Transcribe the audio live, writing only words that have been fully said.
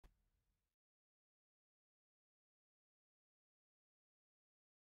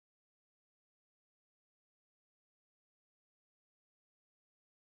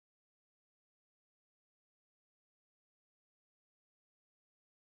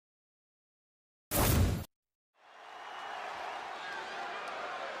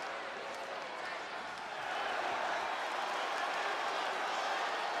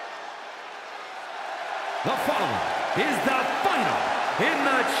The following is the final in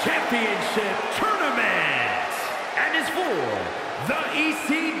the championship tournament and is for the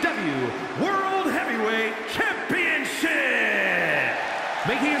ECW World Heavyweight Championship.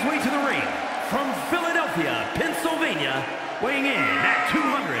 Making his way to the ring from Philadelphia, Pennsylvania, weighing in at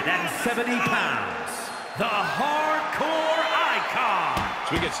 270 pounds, the Hardcore Icon.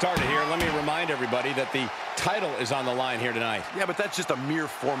 As we get started here, let me remind everybody that the title is on the line here tonight. Yeah, but that's just a mere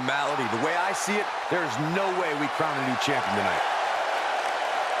formality. The way I see it, there's no way we crown a new champion tonight.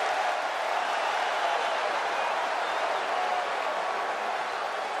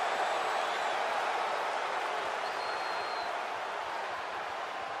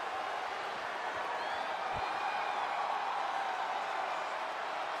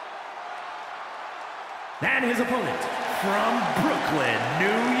 And his opponent from Brooklyn,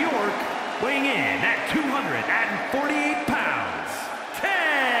 New York, weighing in at 248 pounds,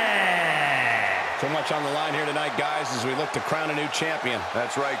 Tazz. So much on the line here tonight, guys, as we look to crown a new champion.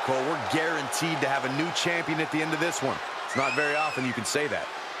 That's right, Cole. We're guaranteed to have a new champion at the end of this one. It's not very often you can say that.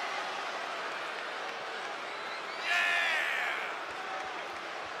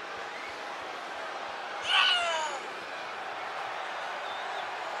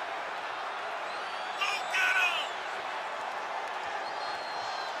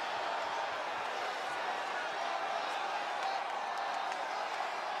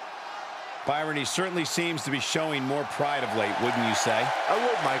 Byron, he certainly seems to be showing more pride of late, wouldn't you say? I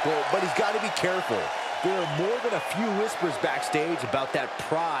would, Michael, but he's got to be careful. There are more than a few whispers backstage about that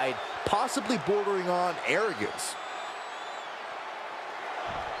pride, possibly bordering on arrogance.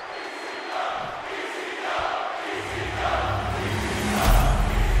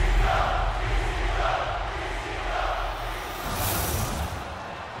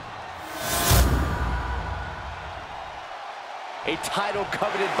 A title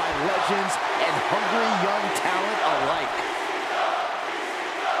coveted by legends and hungry young talent alike.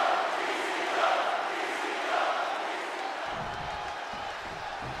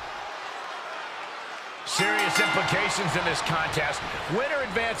 Serious implications in this contest. Winner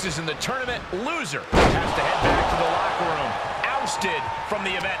advances in the tournament. Loser has to head back to the locker room. Ousted from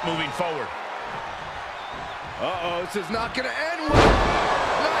the event moving forward. Uh-oh, this is not going to end well.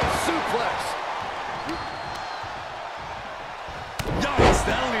 Nice suplex.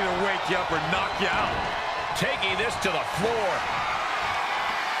 That'll either wake you up or knock you out. Taking this to the floor.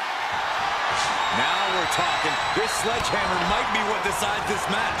 Now we're talking. This sledgehammer might be what decides this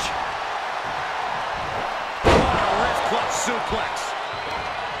match. What a wrist clutch suplex.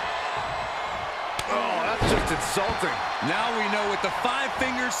 Oh, that's just insulting. Now we know what the five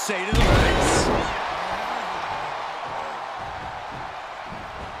fingers say to the face.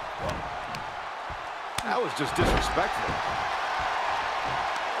 That was just disrespectful.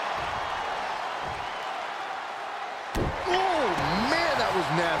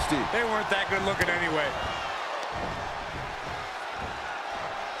 Nasty. They weren't that good looking anyway.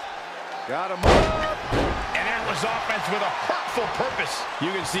 Got him up. And that was offense with a hurtful purpose.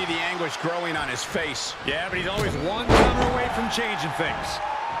 You can see the anguish growing on his face. Yeah, but he's always one counter away from changing things.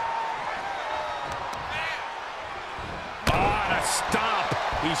 Ah, a stomp.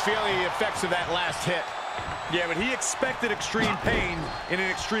 He's feeling the effects of that last hit. Yeah, but he expected extreme pain in an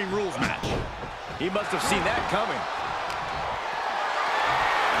Extreme Rules match. He must have seen that coming.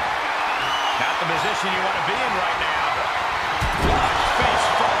 Not the position you want to be in right now. Flush face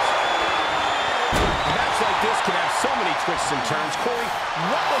first. A match like this can have so many twists and turns. Corey,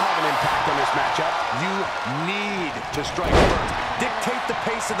 what will have an impact on this matchup? You need to strike first. Dictate the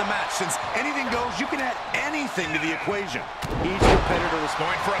pace of the match. Since anything goes, you can add anything to the equation. Each competitor is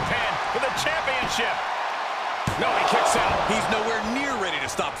going for a pin for the championship. No, he kicks out. He's nowhere near ready to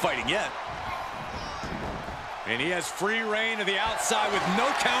stop fighting yet. And he has free reign to the outside with no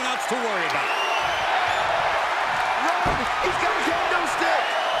countouts to worry about. Run! He's got a kendo stick!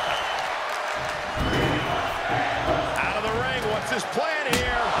 Out of the ring, what's his plan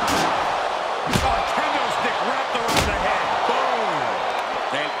here? Oh, kendo stick wrapped around the head. Boom!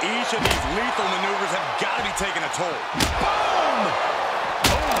 And each of these lethal maneuvers have got to be taking a toll. Boom!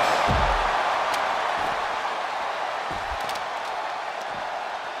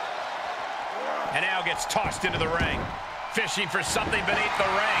 And now gets tossed into the ring. Fishing for something beneath the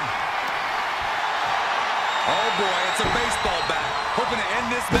ring. Oh boy, it's a baseball bat. Hoping to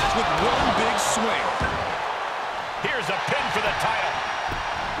end this match with one big swing. Here's a pin for the title.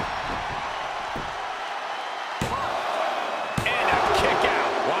 And a kick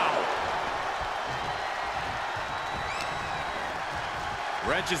out. Wow.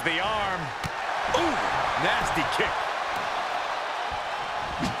 Wrenches the arm. Ooh, nasty kick.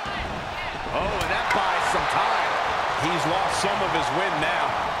 Oh, and that buys some He's lost some of his wind now.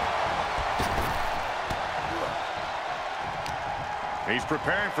 He's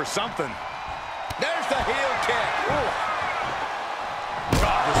preparing for something. There's the heel kick. Ooh.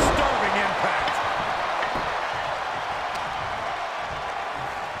 Oh, disturbing impact.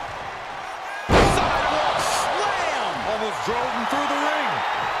 Sidewalk slam. Almost drove him through the ring.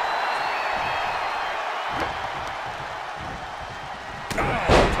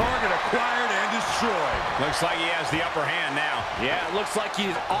 Oh, target acquired and destroyed. Looks like he has the upper hand now. Yeah, it looks like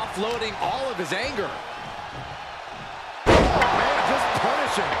he's offloading all of his anger. Oh, man, just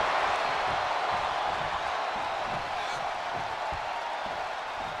punishing.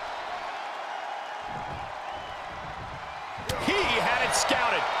 He had it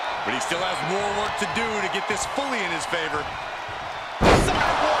scouted. But he still has more work to do to get this fully in his favor.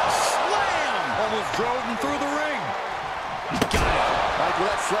 Sidewalk slam. Almost drove him through the ring. Got it. Michael,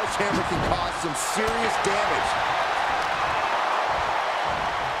 that sledgehammer can cause some serious damage.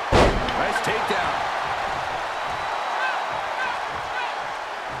 Nice takedown.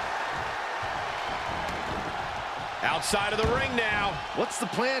 Outside of the ring now. What's the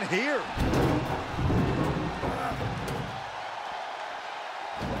plan here?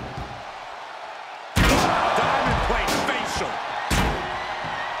 Diamond plate facial.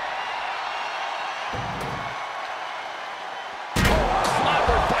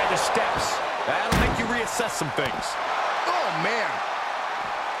 Clobbered by the steps. That'll make you reassess some things. Oh, man.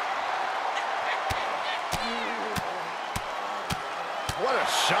 What a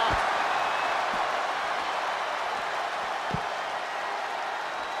shot.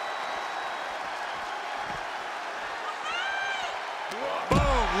 Boom,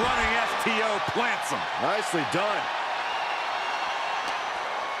 running FTO plants him. Nicely done.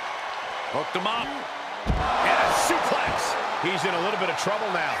 Hooked him up. And a suplex. He's in a little bit of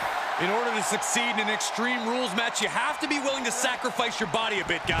trouble now. In order to succeed in an Extreme Rules match, you have to be willing to sacrifice your body a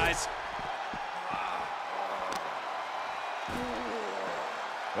bit, guys.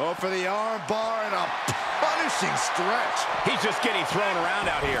 Go for the arm bar and a punishing stretch. He's just getting thrown around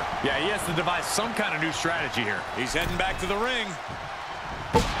out here. Yeah, he has to devise some kind of new strategy here. He's heading back to the ring.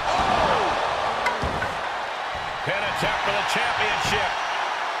 Pin attempt for the championship.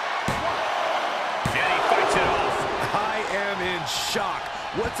 And he fights it off. I am in shock.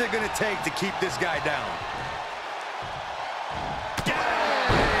 What's it going to take to keep this guy down?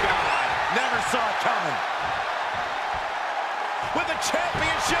 God, never saw it coming. With the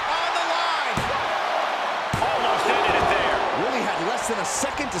championship on the line. Almost ended it there. Really had less than a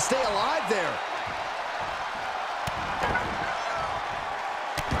second to stay alive there.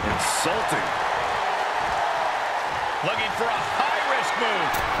 Insulting. Looking for a high-risk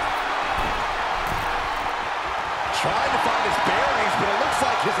move. Trying to find his bearings, but it looks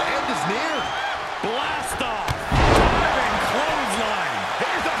like his end is near. Blast off. Diving clothesline.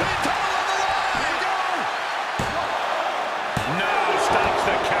 Here's the pin tunnel on the line. Here we go. No, stops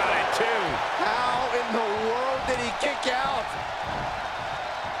the count at 2. How in the world did he kick out?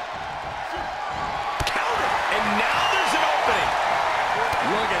 Counter. And now there's an opening.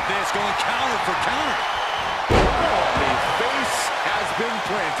 Look at this, going counter for counter. Oh, the face has been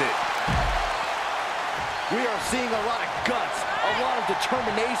planted. We are seeing a lot of guts, a lot of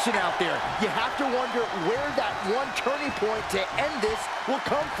determination out there. You have to wonder where that one turning point to end this will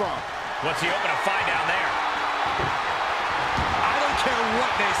come from. What's he hoping to find down there? I don't care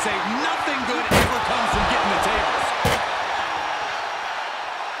what they say. Nothing good ever comes from getting the tables.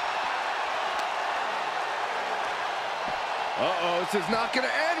 Uh-oh, this is not going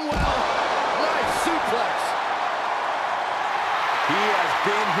to end well. Nice suplex. He has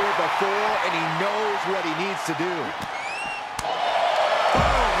been here before, and he knows what he needs to do.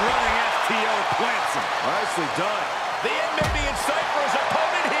 Boom, running FTO plants him. Nicely done. The end may be in sight for his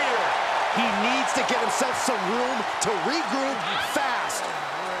opponent here. He needs to get himself some room to regroup fast.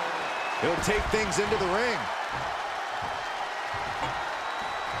 He'll take things into the ring.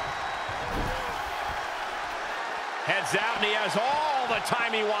 Heads out, and he has all the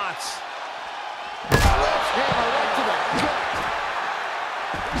time he wants. Sledgehammer right to the gut.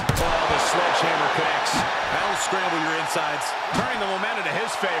 Oh, the sledgehammer connects. That'll scramble your insides. Turning the momentum to his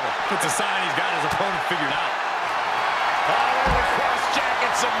favor. It's a sign he's got his opponent figured out. Oh, the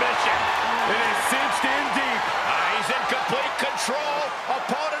cross-jacket submission. It is cinched in deep. He's in complete control.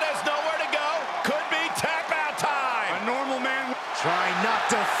 Opponent has nowhere to go. Could be tap-out time. A normal man. Trying not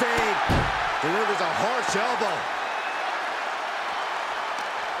to fade. Delivers a harsh elbow.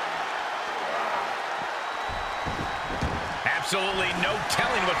 Absolutely no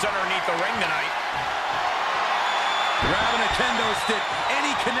telling what's underneath the ring tonight. Grabbing a kendo stick.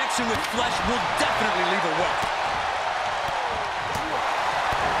 Any connection with flesh will definitely leave a welt.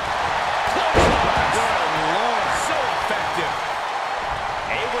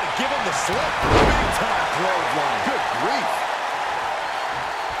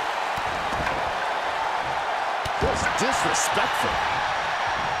 disrespectful.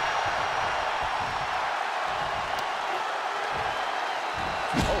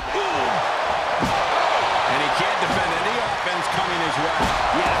 And he can't defend any offense coming his way.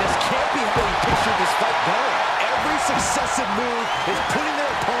 Yeah, this can't be how he pictured this fight going. Every successive move is putting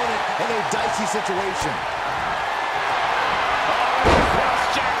their opponent in a dicey situation.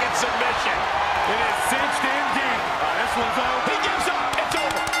 Cross-jacket submission. It is cinched in deep. This one's over. He gives up. It's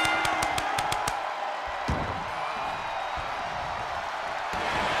over.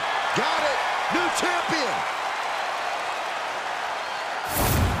 Got it. New champion.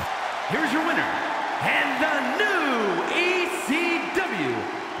 Here's your winner, and the new ECW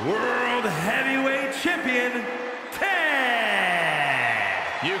World Heavyweight Champion, Tazz.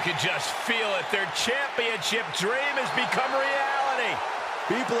 You can just feel it. Their championship dream has become reality.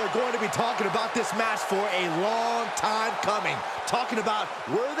 People are going to be talking about this match for a long time coming. Talking about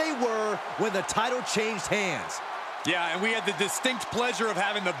where they were when the title changed hands. Yeah, and we had the distinct pleasure of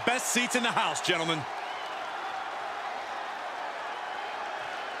having the best seats in the house, gentlemen.